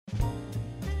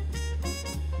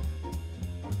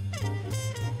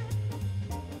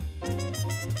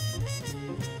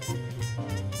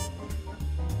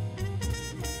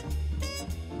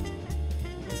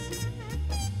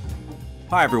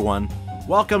Hi, everyone.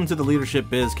 Welcome to the Leadership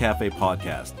Biz Cafe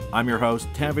podcast. I'm your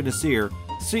host, Tanvi Nasir,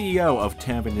 CEO of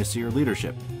Tanvi Nasir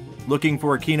Leadership. Looking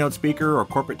for a keynote speaker or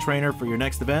corporate trainer for your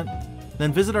next event?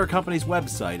 Then visit our company's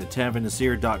website at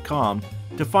tanvinasir.com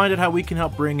to find out how we can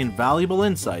help bring in valuable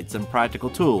insights and practical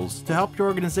tools to help your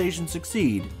organization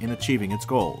succeed in achieving its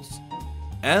goals.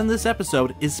 And this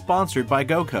episode is sponsored by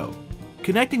GoCo.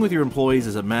 Connecting with your employees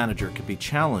as a manager can be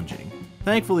challenging.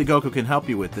 Thankfully, GoCo can help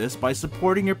you with this by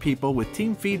supporting your people with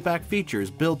team feedback features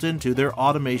built into their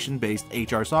automation-based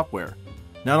HR software.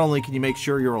 Not only can you make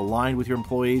sure you're aligned with your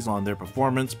employees on their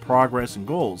performance, progress, and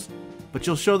goals, but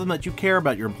you'll show them that you care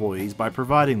about your employees by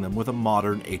providing them with a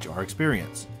modern HR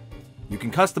experience. You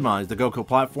can customize the GoCo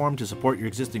platform to support your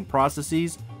existing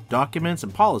processes, documents,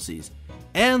 and policies,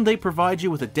 and they provide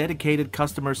you with a dedicated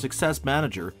customer success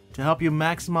manager to help you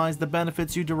maximize the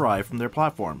benefits you derive from their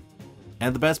platform.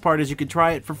 And the best part is you can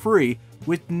try it for free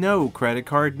with no credit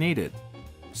card needed.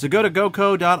 So go to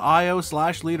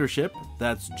goco.io/leadership,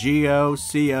 that's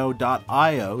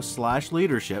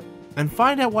goco.io/leadership, and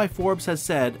find out why Forbes has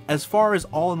said, as far as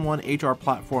all-in-one HR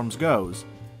platforms goes,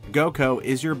 GoCo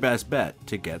is your best bet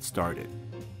to get started.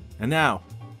 And now,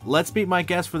 let's meet my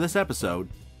guest for this episode,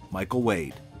 Michael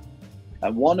Wade.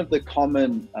 One of the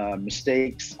common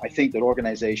mistakes I think that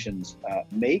organizations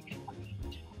make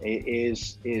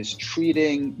is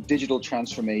treating digital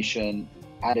transformation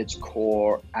at its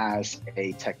core as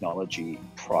a technology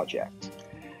project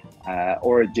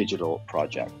or a digital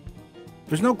project.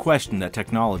 There's no question that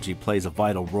technology plays a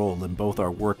vital role in both our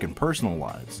work and personal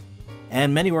lives,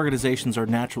 and many organizations are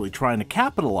naturally trying to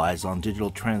capitalize on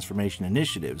digital transformation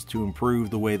initiatives to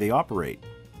improve the way they operate.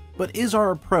 But is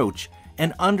our approach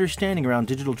and understanding around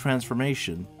digital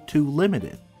transformation too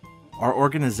limited? Are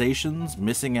organizations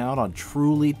missing out on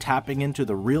truly tapping into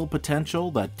the real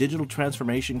potential that digital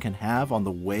transformation can have on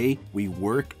the way we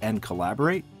work and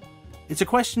collaborate? It's a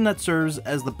question that serves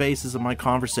as the basis of my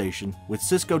conversation with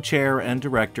Cisco Chair and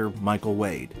Director Michael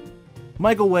Wade.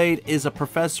 Michael Wade is a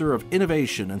professor of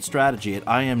innovation and strategy at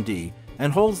IMD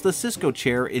and holds the Cisco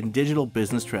Chair in Digital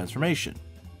Business Transformation.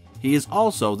 He is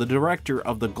also the director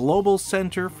of the Global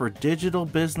Center for Digital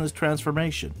Business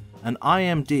Transformation, an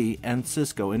IMD and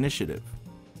Cisco initiative.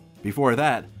 Before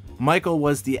that, Michael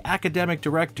was the academic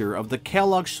director of the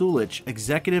Kellogg-Schulich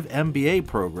Executive MBA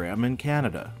program in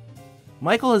Canada.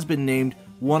 Michael has been named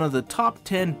one of the top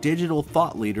 10 digital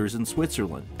thought leaders in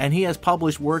Switzerland, and he has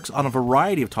published works on a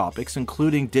variety of topics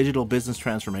including digital business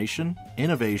transformation,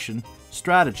 innovation,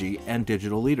 strategy, and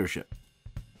digital leadership.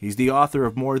 He's the author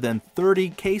of more than 30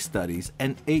 case studies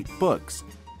and 8 books,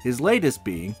 his latest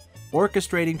being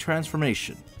Orchestrating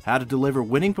Transformation: How to Deliver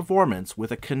Winning Performance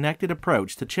with a Connected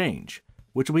Approach to Change,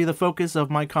 which will be the focus of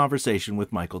my conversation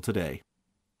with Michael today.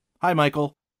 Hi,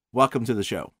 Michael. Welcome to the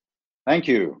show. Thank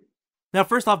you. Now,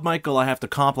 first off, Michael, I have to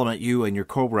compliment you and your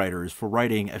co-writers for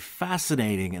writing a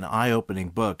fascinating and eye-opening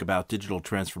book about digital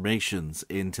transformations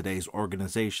in today's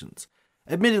organizations.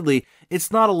 Admittedly,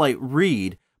 it's not a light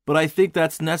read, but I think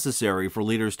that's necessary for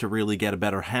leaders to really get a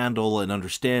better handle and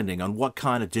understanding on what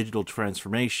kind of digital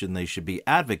transformation they should be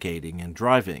advocating and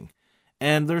driving.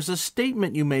 And there's a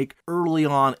statement you make early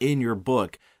on in your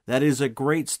book that is a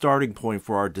great starting point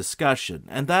for our discussion,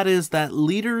 and that is that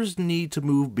leaders need to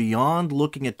move beyond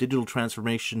looking at digital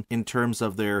transformation in terms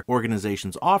of their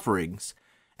organization's offerings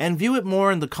and view it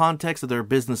more in the context of their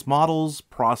business models,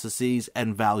 processes,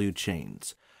 and value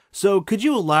chains. So could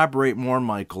you elaborate more,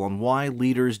 Michael, on why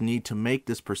leaders need to make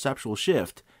this perceptual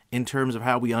shift in terms of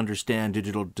how we understand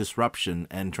digital disruption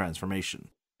and transformation?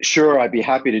 Sure, I'd be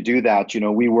happy to do that.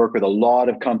 We work with a lot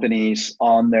of companies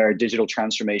on their digital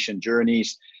transformation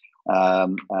journeys. I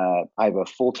have a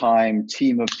full-time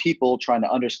team of people trying to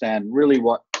understand really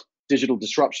what digital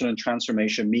disruption and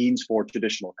transformation means for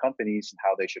traditional companies and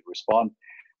how they should respond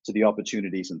to the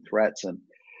opportunities and threats. And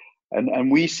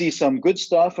we see some good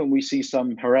stuff and we see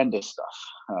some horrendous stuff.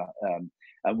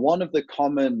 And one of the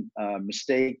common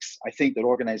mistakes I think that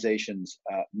organizations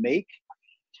make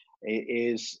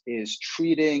is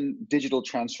treating digital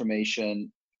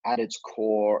transformation at its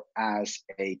core as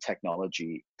a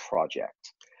technology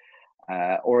project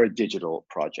or a digital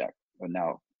project.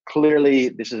 Now, clearly,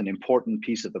 this is an important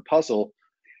piece of the puzzle.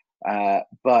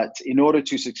 But in order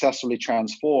to successfully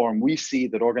transform, we see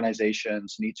that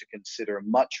organizations need to consider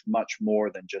much, much more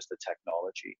than just the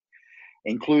technology,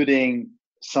 including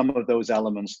some of those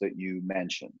elements that you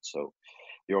mentioned. So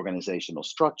the organizational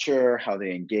structure, how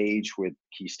they engage with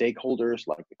key stakeholders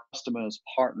like the customers,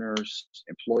 partners,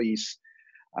 employees,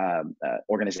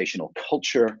 organizational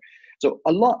culture. So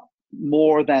a lot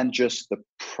more than just the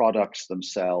products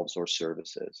themselves or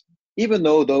services, even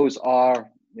though those are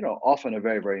often a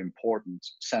very, very important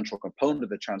central component of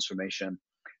the transformation,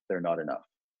 they're not enough.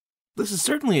 This is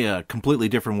certainly a completely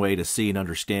different way to see and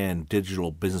understand digital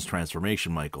business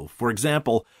transformation, Michael. For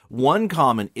example, one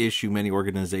common issue many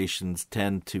organizations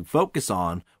tend to focus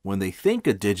on when they think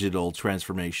of digital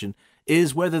transformation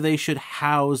is whether they should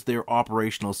house their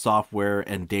operational software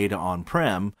and data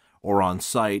on-prem or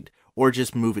on-site, or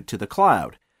just move it to the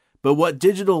cloud. But what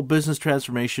digital business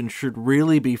transformation should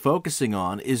really be focusing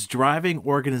on is driving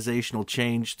organizational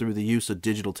change through the use of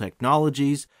digital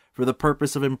technologies for the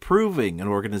purpose of improving an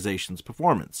organization's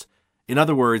performance. In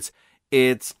other words,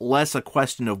 it's less a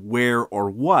question of where or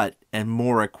what and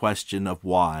more a question of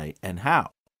why and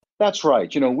how. That's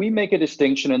right. We make a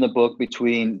distinction in the book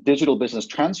between digital business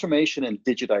transformation and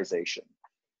digitization.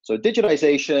 So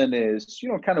digitization is,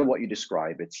 kind of what you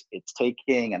describe. It's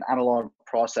taking an analog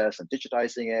process and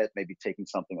digitizing it, maybe taking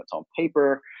something that's on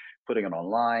paper, putting it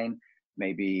online,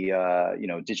 maybe,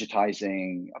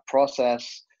 digitizing a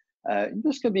process.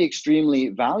 This can be extremely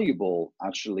valuable,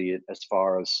 actually, as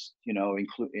far as,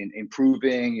 in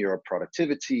improving your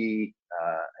productivity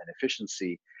and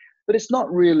efficiency, but it's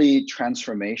not really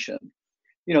transformation.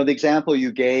 The example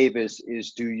you gave is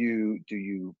do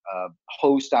you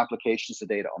host applications to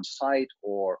data on site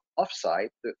or off site?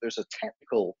 There's a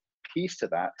technical piece to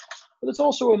that, but there's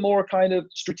also a more kind of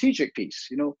strategic piece.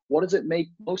 What does it make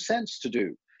most sense to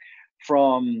do?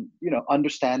 From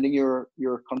understanding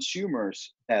your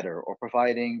consumers better, or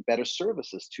providing better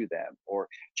services to them, or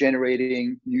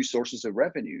generating new sources of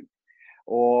revenue,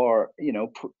 or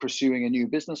pursuing a new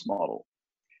business model.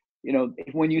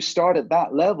 When you start at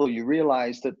that level, you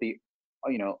realize that the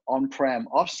on-prem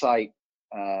offsite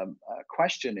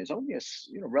question is only a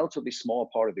relatively small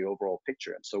part of the overall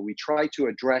picture. And so we try to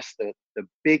address the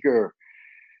bigger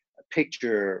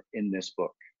picture in this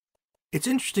book. It's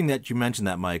interesting that you mentioned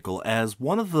that, Michael, as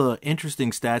one of the interesting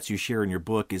stats you share in your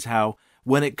book is how,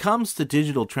 when it comes to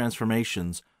digital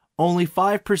transformations, only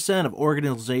 5% of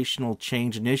organizational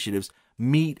change initiatives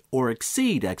meet or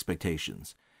exceed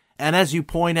expectations. And as you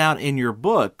point out in your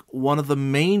book, one of the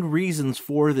main reasons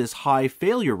for this high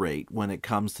failure rate when it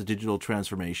comes to digital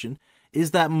transformation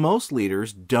is that most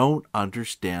leaders don't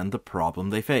understand the problem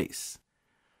they face.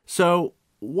 So,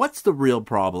 what's the real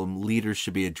problem leaders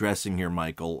should be addressing here,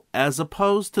 Michael, as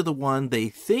opposed to the one they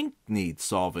think needs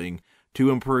solving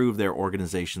to improve their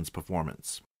organization's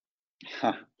performance?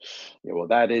 Yeah, well,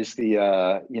 that is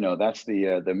that's the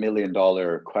 $1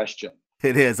 million question.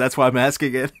 It is. That's why I'm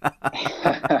asking it.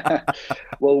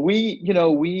 Well, we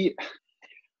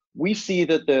see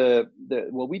that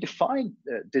we define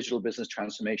digital business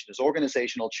transformation as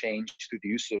organizational change through the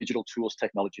use of digital tools,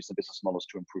 technologies, and business models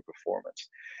to improve performance.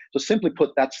 So simply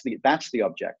put, that's the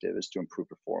objective, is to improve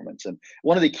performance. And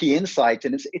one of the key insights,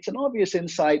 and it's an obvious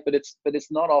insight, but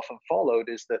it's not often followed,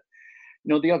 is that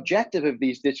the objective of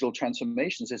these digital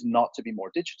transformations is not to be more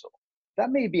digital.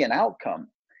 That may be an outcome,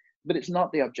 but it's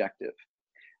not the objective.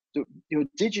 So,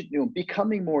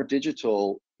 becoming more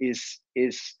digital is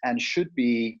and should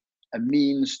be a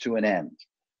means to an end.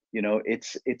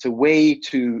 It's a way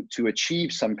to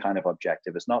achieve some kind of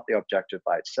objective. It's not the objective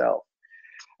by itself.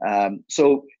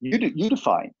 So you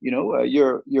define,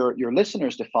 your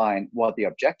listeners define what the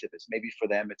objective is. Maybe for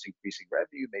them it's increasing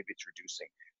revenue, maybe it's reducing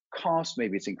costs,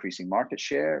 maybe it's increasing market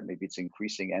share, maybe it's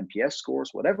increasing NPS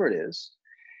scores, whatever it is.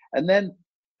 And then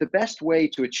the best way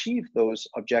to achieve those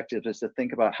objectives is to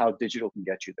think about how digital can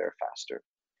get you there faster.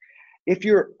 If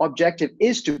your objective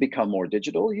is to become more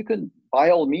digital, you can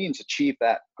by all means achieve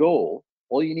that goal.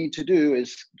 All you need to do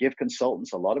is give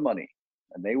consultants a lot of money,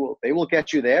 and they will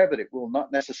get you there, but it will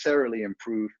not necessarily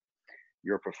improve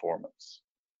your performance.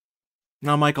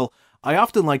 Now, Michael, I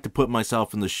often like to put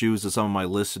myself in the shoes of some of my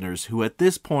listeners who at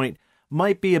this point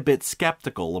might be a bit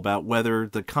skeptical about whether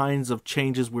the kinds of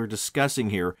changes we're discussing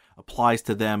here applies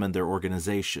to them and their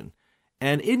organization.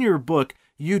 And in your book,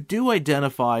 you do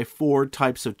identify 4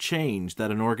 types of change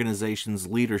that an organization's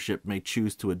leadership may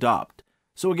choose to adopt.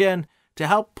 So again, to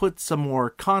help put some more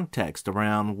context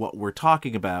around what we're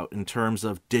talking about in terms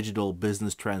of digital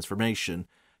business transformation,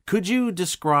 could you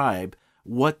describe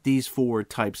what these 4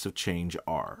 types of change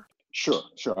are? Sure,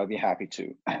 I'd be happy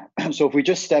to. So if we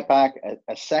just step back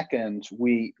a second,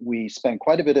 we spend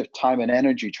quite a bit of time and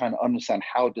energy trying to understand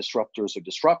how disruptors are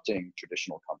disrupting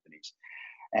traditional companies.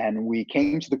 And we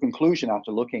came to the conclusion,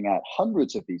 after looking at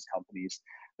hundreds of these companies,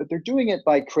 that they're doing it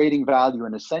by creating value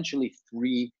in essentially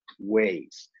 3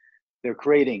 ways. They're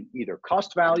creating either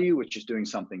cost value, which is doing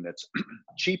something that's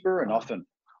cheaper and often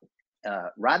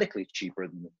radically cheaper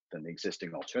than the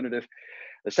existing alternative.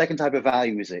 The second type of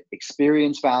value is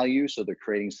experience value. So they're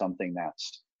creating something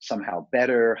that's somehow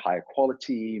better, higher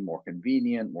quality, more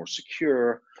convenient, more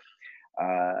secure,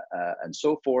 and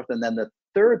so forth. And then the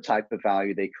third type of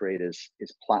value they create is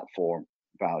platform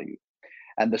value.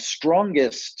 And the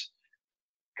strongest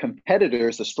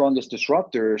competitors, the strongest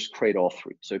disruptors create all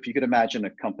three. So if you could imagine a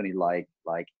company like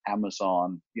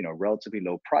Amazon, relatively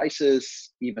low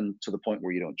prices, even to the point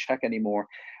where you don't check anymore,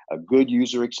 a good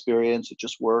user experience, it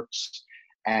just works,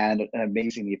 and an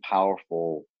amazingly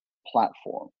powerful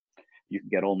platform. You can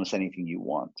get almost anything you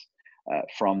want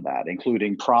from that,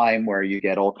 including Prime, where you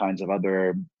get all kinds of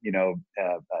other,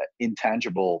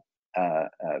 intangible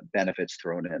benefits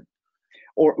thrown in,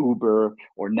 or Uber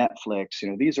or Netflix.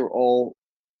 These are all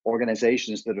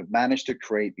organizations that have managed to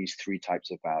create these three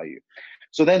types of value.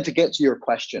 So then, to get to your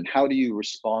question, how do you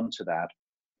respond to that?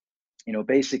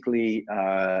 Basically,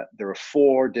 there are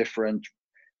four different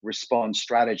response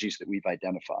strategies that we've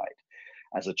identified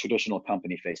as a traditional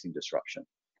company facing disruption.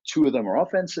 Two of them are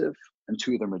offensive and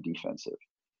two of them are defensive.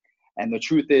 And the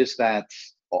truth is that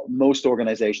most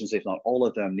organizations, if not all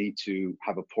of them, need to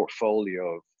have a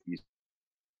portfolio of these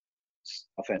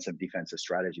offensive, defensive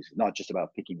strategies, not just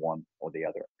about picking one or the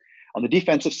other. On the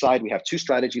defensive side, we have two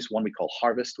strategies. One we call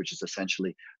harvest, which is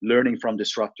essentially learning from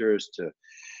disruptors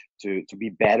to be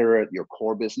better at your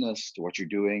core business, to what you're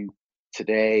doing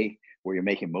today, where you're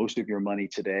making most of your money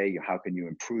today. How can you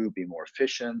improve, be more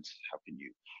efficient? How can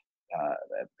you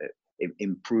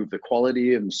improve the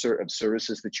quality of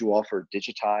services that you offer,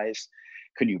 digitize?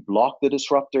 Can you block the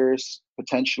disruptors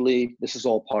potentially? This is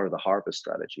all part of the harvest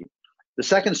strategy. The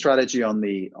second strategy on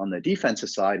the defensive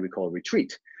side, we call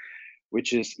retreat,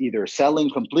 which is either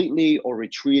selling completely or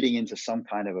retreating into some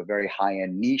kind of a very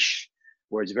high-end niche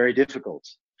where it's very difficult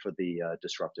for the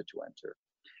disruptor to enter.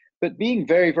 But being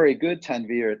very, very good,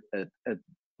 Tanvir, at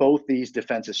both these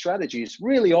defensive strategies,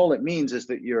 really all it means is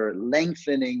that you're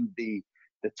lengthening the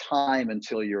time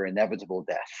until your inevitable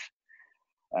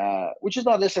death, which is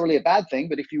not necessarily a bad thing.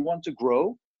 But if you want to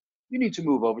grow, you need to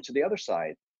move over to the other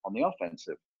side on the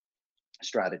offensive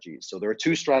strategies. So there are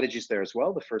two strategies there as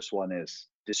well. The first one is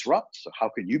disrupt. So how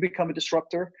can you become a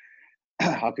disruptor?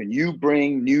 How can you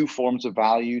bring new forms of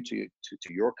value to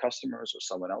your customers or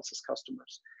someone else's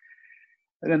customers?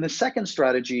 And then the second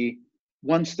strategy,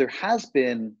 once there has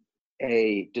been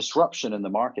a disruption in the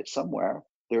market somewhere,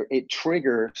 it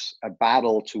triggers a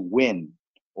battle to win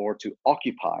or to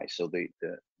occupy. So the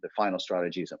final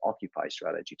strategy is an occupy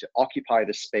strategy, to occupy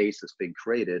the space that's been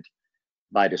created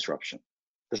by disruption.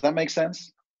 Does that make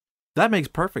sense? That makes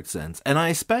perfect sense. And I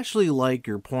especially like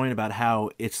your point about how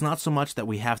it's not so much that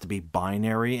we have to be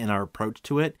binary in our approach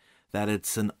to it, that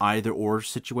it's an either-or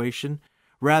situation.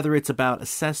 Rather, it's about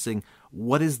assessing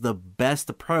what is the best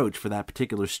approach for that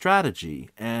particular strategy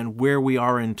and where we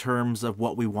are in terms of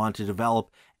what we want to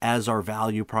develop as our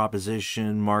value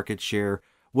proposition, market share,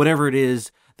 whatever it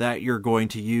is that you're going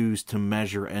to use to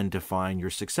measure and define your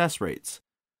success rates.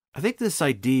 I think this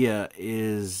idea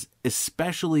is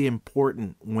especially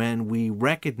important when we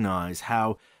recognize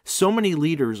how so many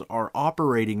leaders are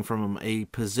operating from a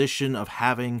position of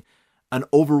having an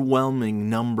overwhelming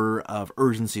number of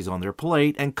urgencies on their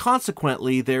plate, and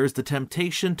consequently, there's the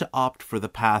temptation to opt for the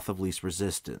path of least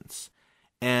resistance.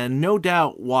 And no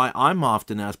doubt why I'm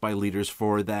often asked by leaders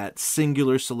for that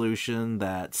singular solution,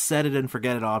 that set it and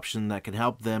forget it option that can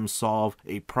help them solve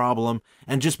a problem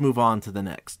and just move on to the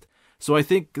next. So I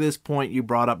think this point you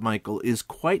brought up, Michael, is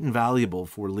quite invaluable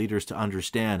for leaders to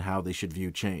understand how they should view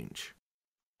change.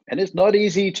 And it's not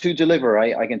easy to deliver,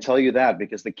 I can tell you that,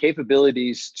 because the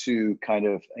capabilities to kind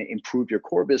of improve your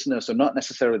core business are not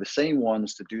necessarily the same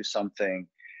ones to do something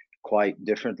quite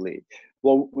differently.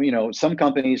 Well, some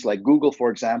companies like Google, for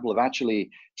example, have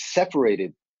actually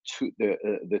separated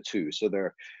the two. So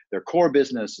their core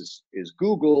business is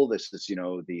Google. This is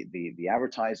the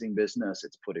advertising business.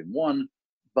 It's put in one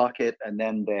bucket, and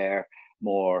then their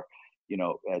more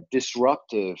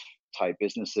disruptive type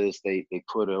businesses they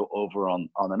put over on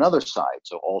another side,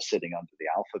 so all sitting under the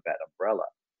Alphabet umbrella.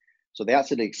 So they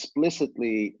actually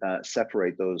explicitly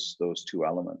separate those two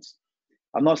elements.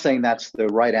 I'm not saying that's the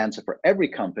right answer for every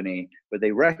company, but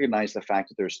they recognize the fact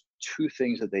that there's two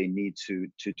things that they need to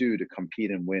do to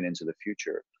compete and win into the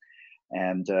future,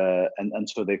 and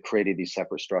so they've created these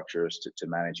separate structures to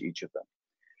manage each of them.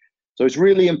 So it's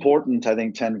really important, I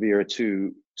think, Tanvir,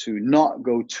 to not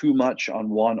go too much on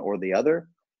one or the other.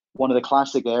 One of the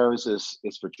classic errors is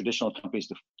for traditional companies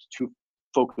to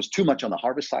focus too much on the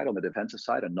harvest side, on the defensive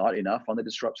side, and not enough on the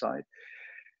disrupt side.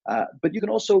 But you can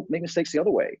also make mistakes the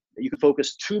other way. You can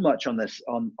focus too much on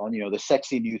the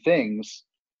sexy new things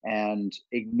and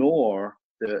ignore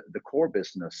the core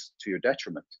business to your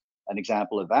detriment. An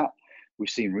example of that we've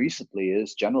seen recently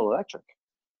is General Electric.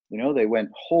 They went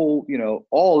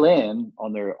all in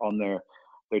on their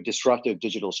disruptive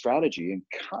digital strategy, and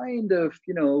kind of,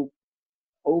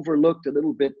 overlooked a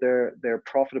little bit their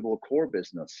profitable core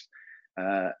business.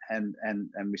 And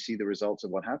we see the results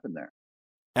of what happened there.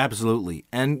 Absolutely.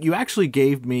 And you actually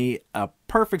gave me a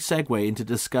perfect segue into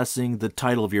discussing the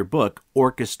title of your book,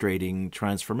 Orchestrating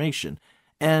Transformation,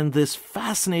 and this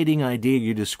fascinating idea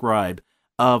you describe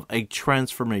of a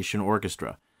transformation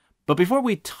orchestra. But before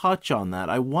we touch on that,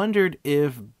 I wondered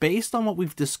if, based on what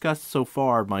we've discussed so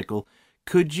far, Michael,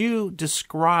 could you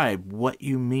describe what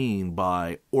you mean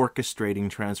by orchestrating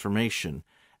transformation,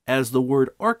 as the word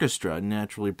orchestra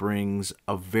naturally brings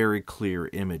a very clear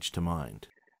image to mind?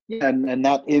 Yeah, and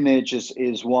that image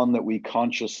is one that we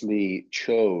consciously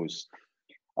chose,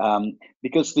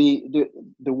 because the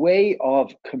way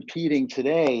of competing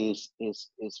today is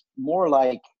more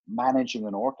like managing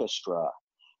an orchestra,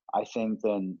 I think,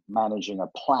 than managing a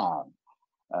plan,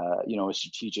 a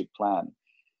strategic plan.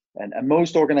 And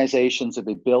most organizations have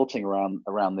been built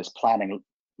around this planning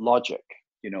logic,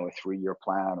 a 3-year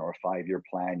plan or a 5-year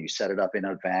plan. You set it up in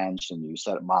advance and you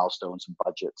set up milestones and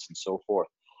budgets and so forth.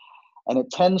 And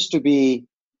it tends to be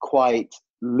quite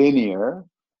linear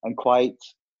and quite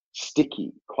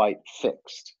sticky, quite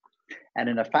fixed. And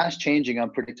in a fast changing,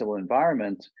 unpredictable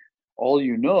environment, all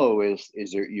you know is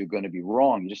that you're going to be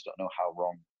wrong. You just don't know how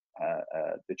wrong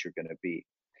that you're going to be.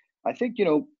 I think,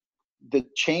 the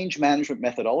change management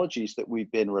methodologies that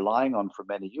we've been relying on for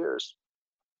many years,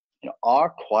 are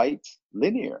quite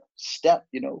linear.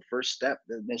 First step,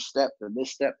 then this step, then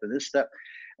this step, then this step.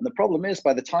 And the problem is,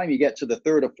 by the time you get to the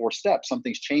third or fourth step,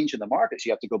 something's changed in the market. So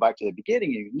you have to go back to the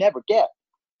beginning, and you never get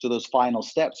to those final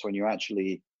steps when you're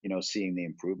actually, seeing the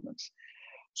improvements.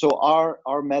 So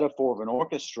our metaphor of an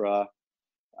orchestra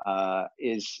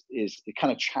is it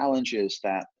kind of challenges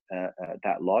that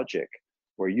logic,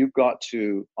 where you've got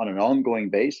to, on an ongoing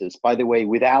basis, by the way,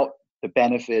 without the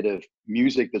benefit of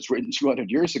music that's written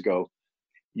 200 years ago,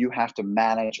 you have to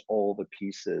manage all the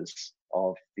pieces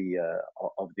of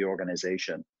the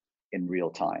organization in real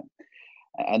time,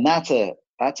 and that's a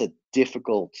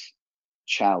difficult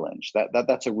challenge.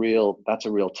 That's a real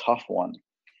tough one,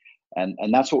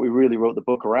 and that's what we really wrote the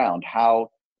book around: how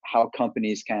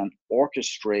companies can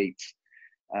orchestrate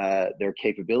their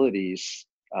capabilities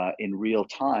in real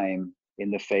time in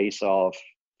the face of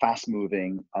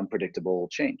fast-moving, unpredictable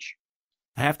change.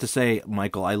 I have to say,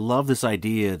 Michael, I love this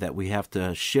idea that we have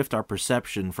to shift our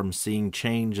perception from seeing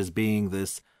change as being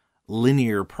this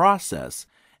linear process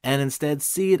and instead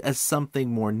see it as something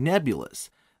more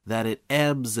nebulous, that it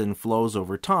ebbs and flows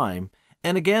over time,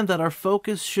 and again, that our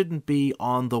focus shouldn't be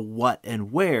on the what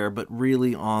and where, but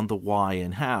really on the why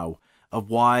and how, of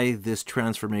why this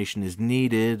transformation is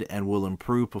needed and will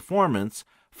improve performance,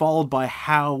 followed by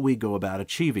how we go about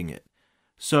achieving it.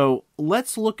 So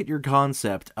let's look at your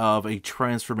concept of a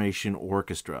transformation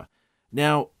orchestra.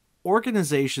 Now,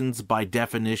 organizations by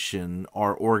definition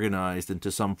are organized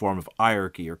into some form of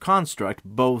hierarchy or construct,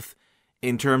 both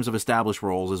in terms of established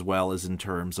roles as well as in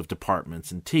terms of departments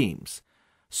and teams.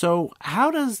 So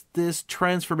how does this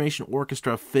transformation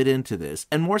orchestra fit into this?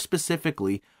 And more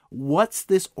specifically, what's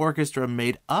this orchestra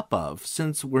made up of,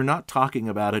 since we're not talking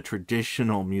about a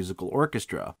traditional musical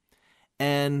orchestra?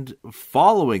 And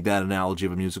following that analogy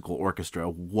of a musical orchestra,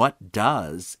 what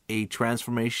does a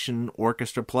transformation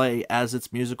orchestra play as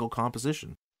its musical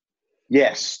composition?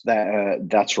 Yes,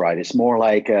 that's right. It's more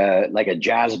like a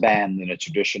jazz band than a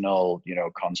traditional,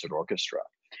 concert orchestra.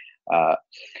 Uh,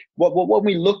 when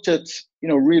we looked at,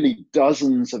 really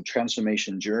dozens of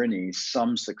transformation journeys,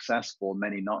 some successful,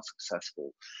 many not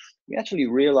successful, we actually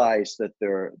realized that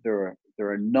there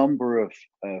are a number of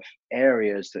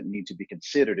areas that need to be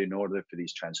considered in order for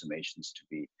these transformations to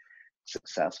be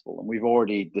successful. And we've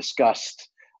already discussed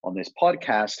on this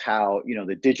podcast how,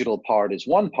 the digital part is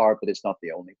one part, but it's not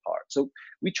the only part. So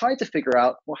we tried to figure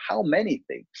out, well, how many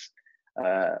things?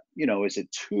 Is it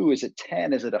 2? Is it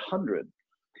 10? Is it 100?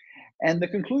 And the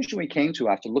conclusion we came to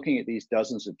after looking at these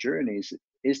dozens of journeys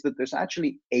is that there's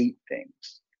actually 8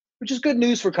 things, which is good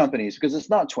news for companies because it's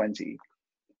not 20,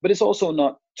 but it's also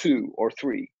not 2 or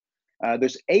 3.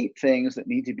 There's 8 things that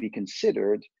need to be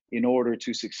considered in order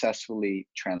to successfully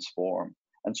transform.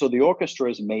 And so the orchestra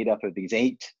is made up of these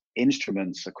 8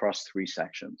 instruments across 3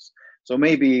 sections. So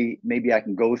maybe I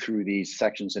can go through these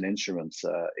sections and instruments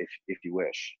if you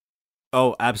wish.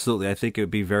 Oh, absolutely. I think it would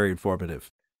be very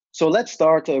informative. So let's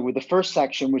start with the first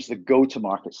section, which is the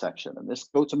go-to-market section. And this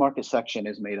go-to-market section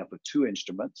is made up of 2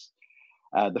 instruments.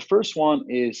 The first one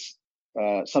is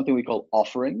something we call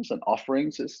offerings. And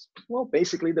offerings is, well,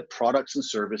 basically the products and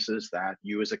services that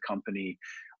you as a company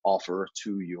offer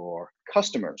to your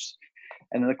customers.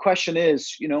 And then the question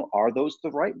is, are those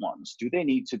the right ones? Do they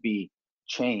need to be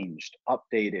changed,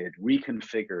 updated,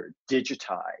 reconfigured,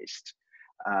 digitized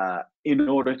in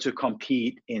order to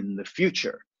compete in the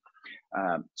future?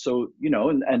 And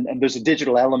there's a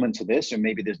digital element to this, or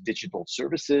maybe there's digital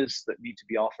services that need to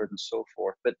be offered and so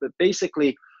forth. But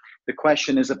basically, the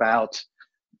question is about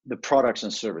the products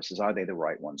and services. Are they the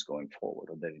right ones going forward,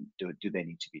 or do they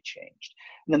need to be changed?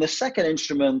 And then the second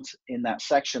instrument in that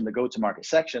section, the go-to-market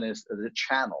section, is the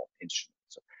channel instrument.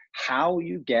 So how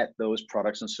you get those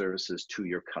products and services to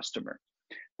your customer.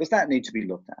 Does that need to be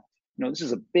looked at? This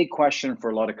is a big question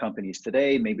for a lot of companies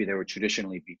today. Maybe they were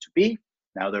traditionally B2B.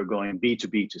 Now they're going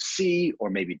B2B to C, or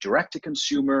maybe direct to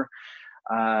consumer.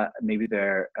 Maybe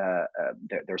they're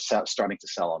starting to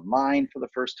sell online for the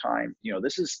first time.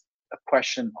 This is a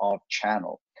question of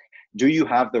channel. Do you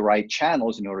have the right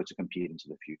channels in order to compete into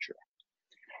the future?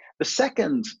 The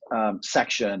second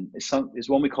section is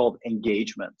one we call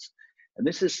engagement. And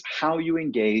this is how you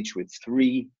engage with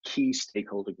three key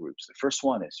stakeholder groups. The first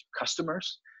one is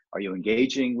customers. Are you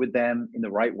engaging with them in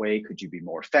the right way? Could you be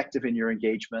more effective in your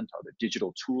engagement? Are there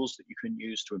digital tools that you can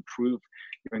use to improve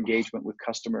your engagement with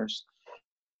customers?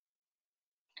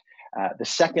 The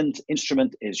second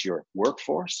instrument is your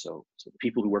workforce. So the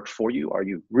people who work for you, are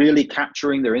you really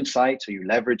capturing their insights? Are you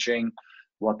leveraging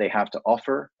what they have to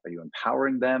offer? Are you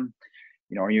empowering them?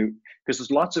 Because there's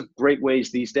lots of great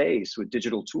ways these days with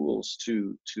digital tools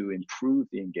to improve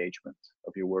the engagement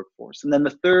of your workforce. And then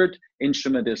the third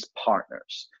instrument is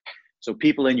partners. So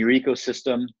people in your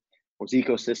ecosystem. Of course,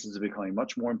 ecosystems are becoming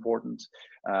much more important.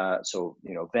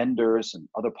 Vendors and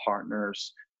other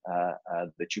partners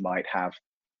that you might have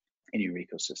in your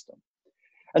ecosystem.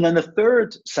 And then the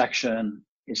third section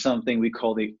is something we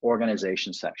call the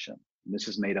organization section. And this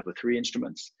is made up of three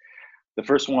instruments. The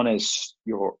first one is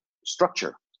your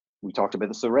structure. We talked about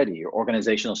this already, your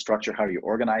organizational structure, how you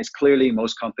organize. Clearly,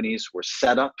 most companies were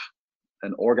set up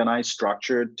and organized,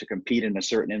 structured to compete in a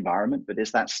certain environment, but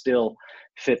is that still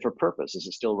fit for purpose? Is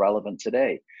it still relevant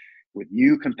today? With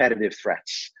new competitive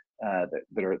threats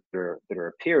that are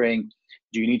appearing,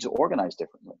 do you need to organize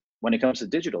differently? When it comes to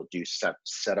digital, do you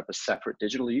set up a separate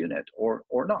digital unit or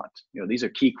not? These are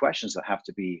key questions that have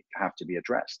to be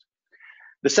addressed.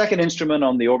 The second instrument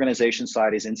on the organization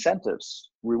side is incentives,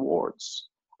 rewards.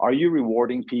 Are you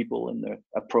rewarding people in the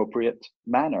appropriate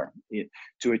manner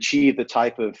to achieve the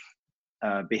type of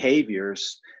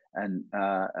behaviors and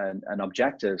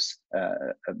objectives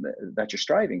that you're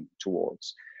striving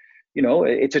towards?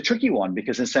 It's a tricky one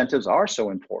because incentives are so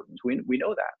important. We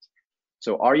know that.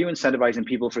 So are you incentivizing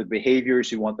people for the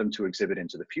behaviors you want them to exhibit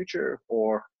into the future,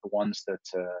 or the ones that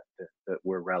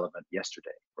were relevant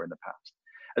yesterday or in the past?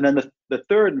 And then the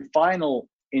third and final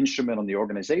instrument on the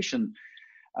organization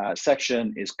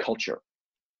section is culture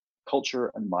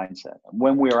and mindset. And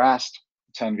when we are asked,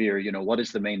 Tanvir, what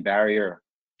is the main barrier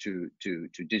to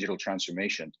digital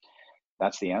transformation?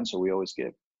 That's the answer we always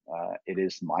give. It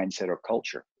is mindset or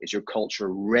culture. Is your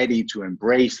culture ready to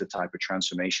embrace the type of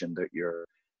transformation that you're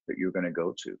going to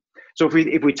go to? So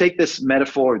if we take this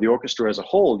metaphor of the orchestra as a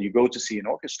whole, you go to see an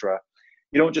orchestra,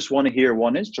 you don't just want to hear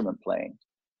one instrument playing.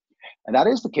 And that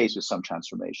is the case with some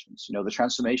transformations. The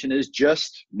transformation is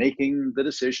just making the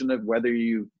decision of whether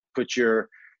you put your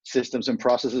systems and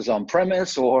processes on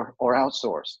premise or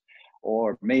outsource.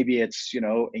 Or maybe it's,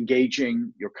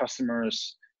 engaging your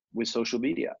customers with social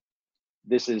media.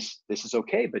 This is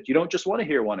okay, but you don't just want to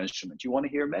hear one instrument. You want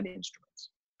to hear many instruments.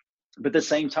 But at the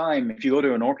same time, if you go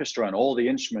to an orchestra and all the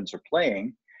instruments are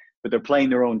playing, but they're playing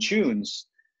their own tunes,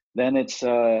 then it's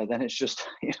just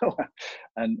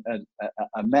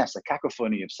a mess, a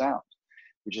cacophony of sound,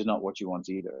 which is not what you want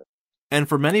either. And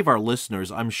for many of our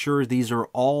listeners, I'm sure these are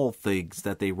all things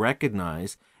that they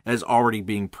recognize as already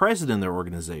being present in their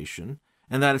organization,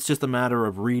 and that it's just a matter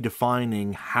of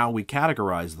redefining how we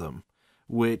categorize them,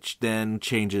 which then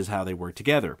changes how they work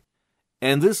together.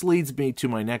 And this leads me to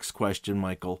my next question,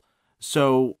 Michael.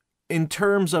 So, in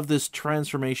terms of this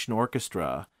transformation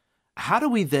orchestra, how do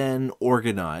we then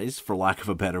organize, for lack of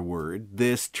a better word,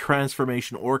 this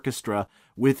transformation orchestra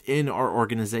within our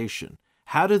organization?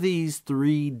 How do these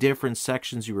three different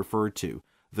sections you referred to,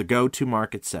 the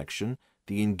go-to-market section,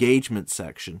 the engagement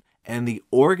section, and the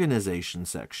organization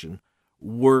section,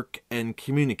 work and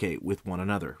communicate with one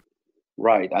another?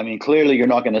 Right. I mean, clearly you're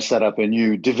not going to set up a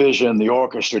new division, the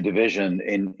orchestra division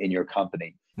in your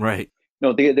company. Right.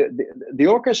 No, the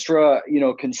orchestra,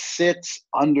 can sit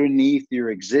underneath your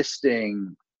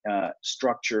existing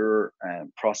structure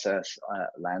and process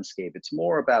landscape. It's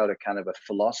more about a kind of a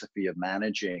philosophy of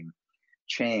managing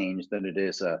change than it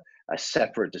is a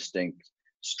separate, distinct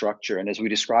structure. And as we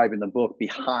describe in the book,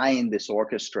 behind this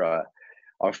orchestra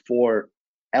are four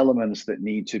elements that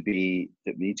need to be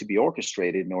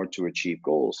orchestrated in order to achieve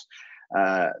goals.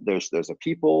 There's a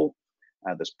people,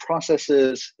 there's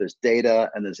processes, there's data,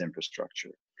 and there's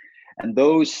infrastructure, and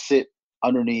those sit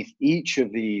underneath each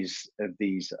of these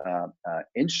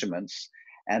instruments,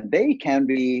 and they can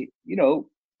be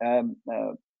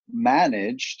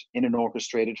managed in an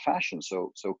orchestrated fashion.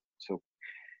 So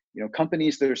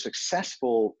companies that are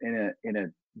successful in a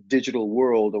digital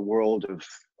world, a world of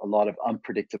a lot of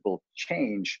unpredictable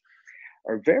change,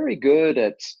 are very good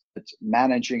at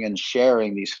managing and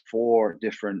sharing these four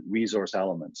different resource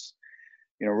elements.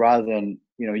 Rather than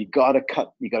you got to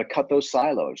cut those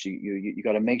silos. You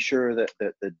got to make sure that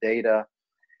the data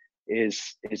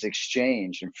is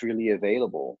exchanged and freely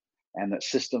available, and that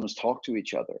systems talk to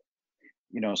each other.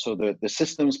 So the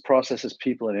systems, processes,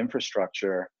 people, and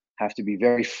infrastructure have to be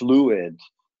very fluid,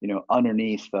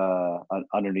 underneath the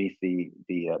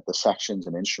sections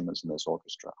and instruments in this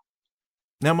orchestra.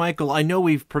 Now, Michael, I know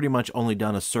we've pretty much only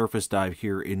done a surface dive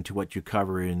here into what you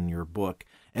cover in your book,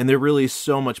 and there really is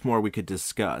so much more we could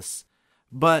discuss.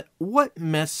 But what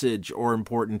message or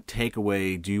important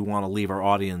takeaway do you want to leave our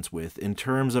audience with in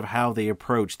terms of how they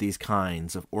approach these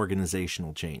kinds of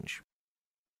organizational change?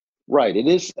 Right. It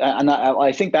is, and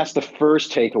I think that's the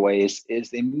first takeaway.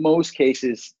 Is in most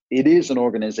cases it is an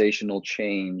organizational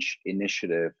change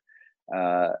initiative,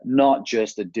 not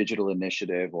just a digital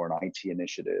initiative or an IT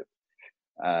initiative,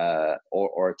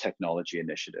 or a technology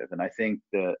initiative. And I think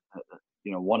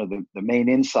one of the main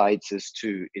insights is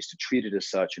to treat it as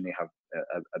such, and you have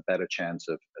a better chance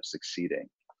of succeeding.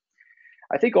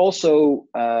 I think also,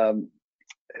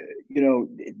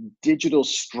 digital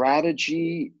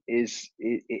strategy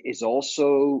is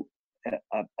also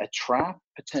a trap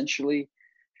potentially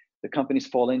the companies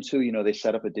fall into. They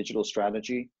set up a digital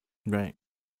strategy, right?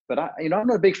 But I'm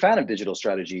not a big fan of digital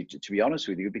strategy, to be honest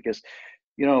with you, because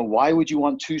why would you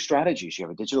want two strategies? You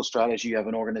have a digital strategy, you have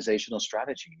an organizational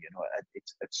strategy.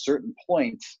 At certain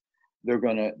points they're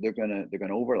gonna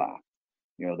overlap.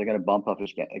 They're gonna bump up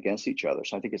against each other.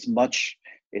 So I think it's much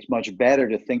better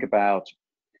to think about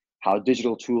how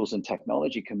digital tools and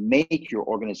technology can make your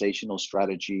organizational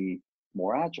strategy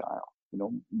more agile,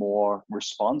 more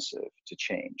responsive to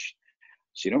change.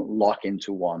 So you don't lock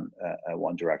into one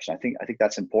direction. I think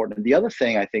that's important. And the other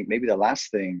thing, I think maybe the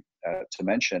last thing to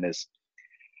mention is,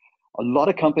 a lot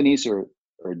of companies are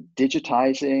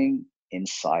digitizing in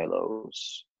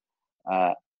silos.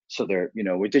 So we're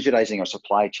digitizing our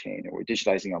supply chain, or we're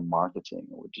digitizing our marketing,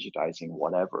 or we're digitizing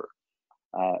whatever.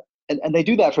 And they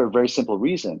do that for a very simple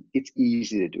reason. It's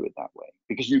easy to do it that way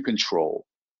because you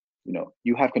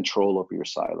have control over your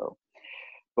silo.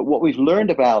 But what we've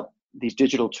learned about these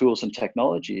digital tools and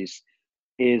technologies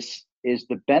is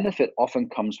the benefit often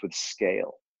comes with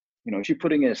scale. If you're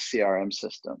putting in a CRM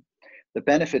system, the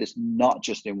benefit is not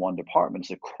just in one department,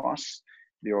 it's across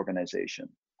the organization.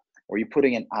 Or you're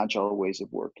putting in agile ways of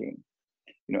working.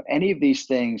 Any of these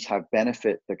things have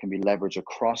benefit that can be leveraged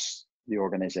across the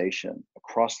organization,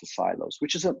 across the silos,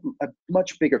 which is a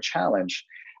much bigger challenge.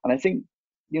 And I think,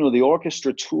 the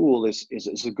orchestra tool is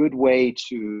a good way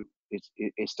to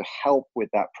help with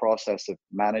that process of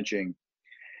managing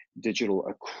digital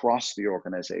across the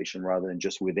organization rather than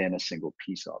just within a single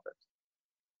piece of it.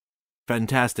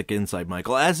 Fantastic insight,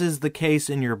 Michael, as is the case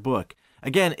in your book.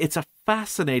 Again, it's a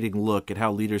fascinating look at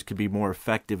how leaders can be more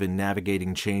effective in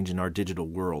navigating change in our digital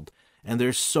world. And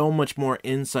there's so much more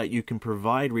insight you can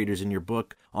provide readers in your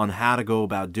book on how to go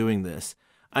about doing this.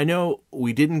 I know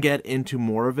we didn't get into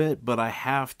more of it, but I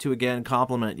have to again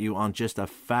compliment you on just a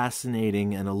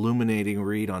fascinating and illuminating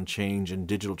read on change and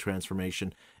digital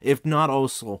transformation, if not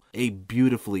also a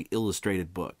beautifully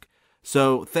illustrated book.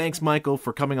 So thanks, Michael,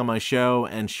 for coming on my show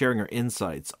and sharing your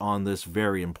insights on this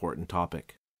very important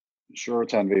topic. Sure,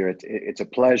 Tanvir, it's a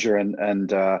pleasure, and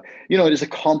it is a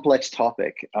complex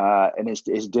topic, and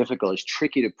it's difficult. It's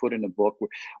tricky to put in a book.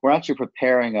 We're actually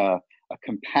preparing a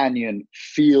companion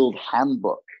field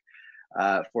handbook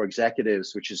for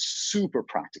executives, which is super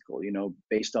practical.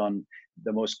 Based on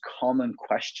the most common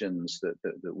questions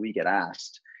that we get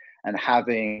asked, and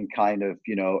having kind of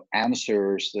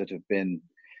answers that have been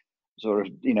sort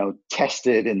of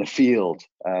tested in the field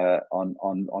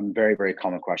on very, very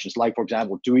common questions, like, for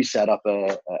example, do we set up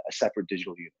a separate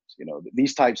digital unit?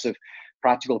 These types of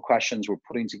practical questions. We're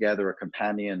putting together a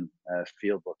companion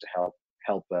field book to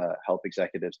help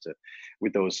executives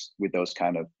with those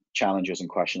kind of challenges and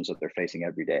questions that they're facing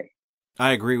every day.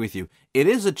 I agree with you. It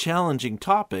is a challenging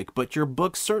topic, but your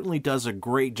book certainly does a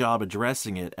great job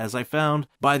addressing it, as I found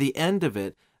by the end of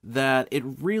it that it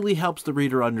really helps the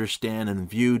reader understand and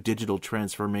view digital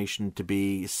transformation to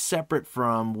be separate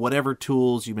from whatever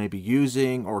tools you may be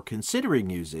using or considering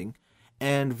using,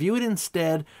 and view it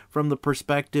instead from the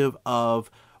perspective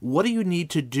of what do you need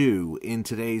to do in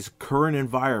today's current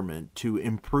environment to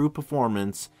improve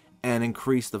performance and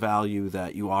increase the value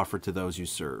that you offer to those you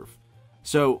serve.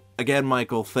 So again,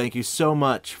 Michael, thank you so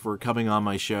much for coming on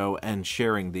my show and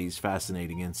sharing these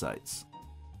fascinating insights.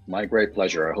 My great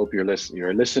pleasure. I hope your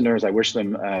listeners, I wish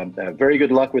them very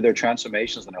good luck with their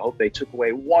transformations, and I hope they took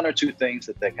away one or two things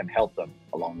that can help them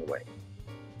along the way.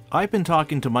 I've been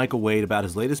talking to Michael Wade about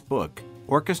his latest book,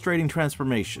 Orchestrating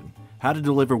Transformation, How to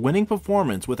Deliver Winning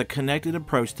Performance with a Connected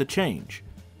Approach to Change.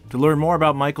 To learn more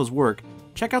about Michael's work,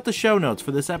 check out the show notes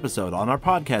for this episode on our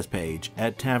podcast page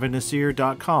at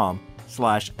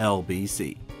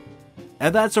tanvernasir.com/LBC.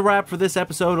 And that's a wrap for this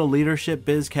episode of Leadership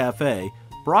Biz Cafe,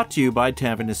 brought to you by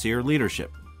Tanvir Naseer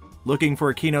Leadership. Looking for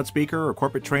a keynote speaker or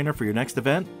corporate trainer for your next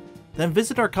event? Then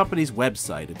visit our company's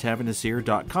website at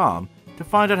tanvernasir.com to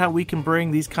find out how we can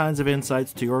bring these kinds of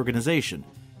insights to your organization,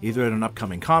 either at an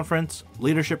upcoming conference,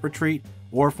 leadership retreat,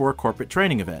 or for a corporate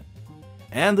training event.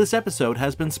 And this episode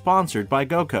has been sponsored by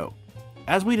GoCo.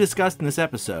 As we discussed in this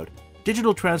episode,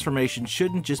 digital transformation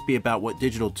shouldn't just be about what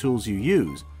digital tools you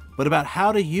use, but about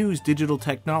how to use digital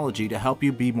technology to help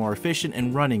you be more efficient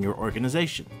in running your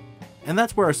organization. And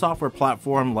that's where a software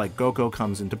platform like GoCo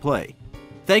comes into play.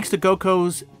 Thanks to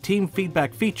GoCo's team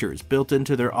feedback features built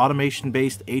into their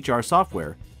automation-based HR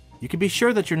software, you can be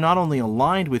sure that you're not only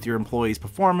aligned with your employees'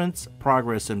 performance,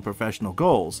 progress, and professional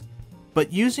goals,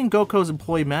 but using GoCo's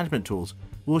employee management tools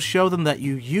will show them that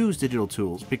you use digital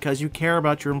tools because you care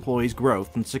about your employees'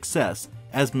 growth and success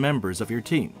as members of your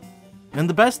team. And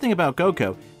the best thing about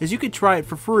GoCo is you can try it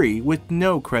for free with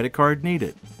no credit card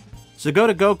needed. So go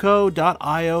to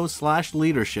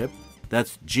goco.io/leadership,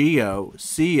 that's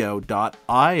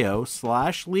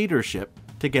goco.io/leadership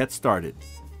to get started.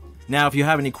 Now, if you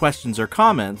have any questions or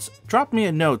comments, drop me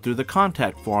a note through the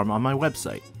contact form on my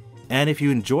website. And if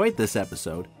you enjoyed this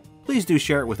episode, please do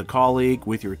share it with a colleague,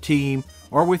 with your team,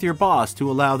 or with your boss to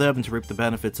allow them to reap the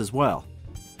benefits as well.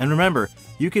 And remember,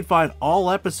 you can find all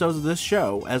episodes of this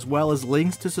show, as well as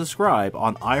links to subscribe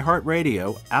on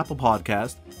iHeartRadio, Apple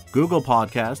Podcast, Google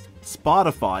Podcast,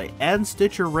 Spotify, and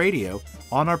Stitcher Radio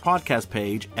on our podcast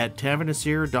page at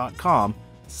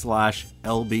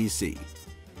tanvernasir.com/LBC.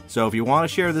 So if you want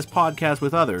to share this podcast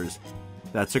with others,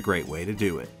 that's a great way to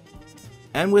do it.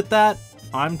 And with that,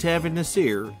 I'm Tanvir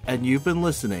Naseer, and you've been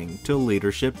listening to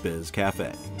Leadership Biz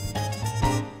Cafe.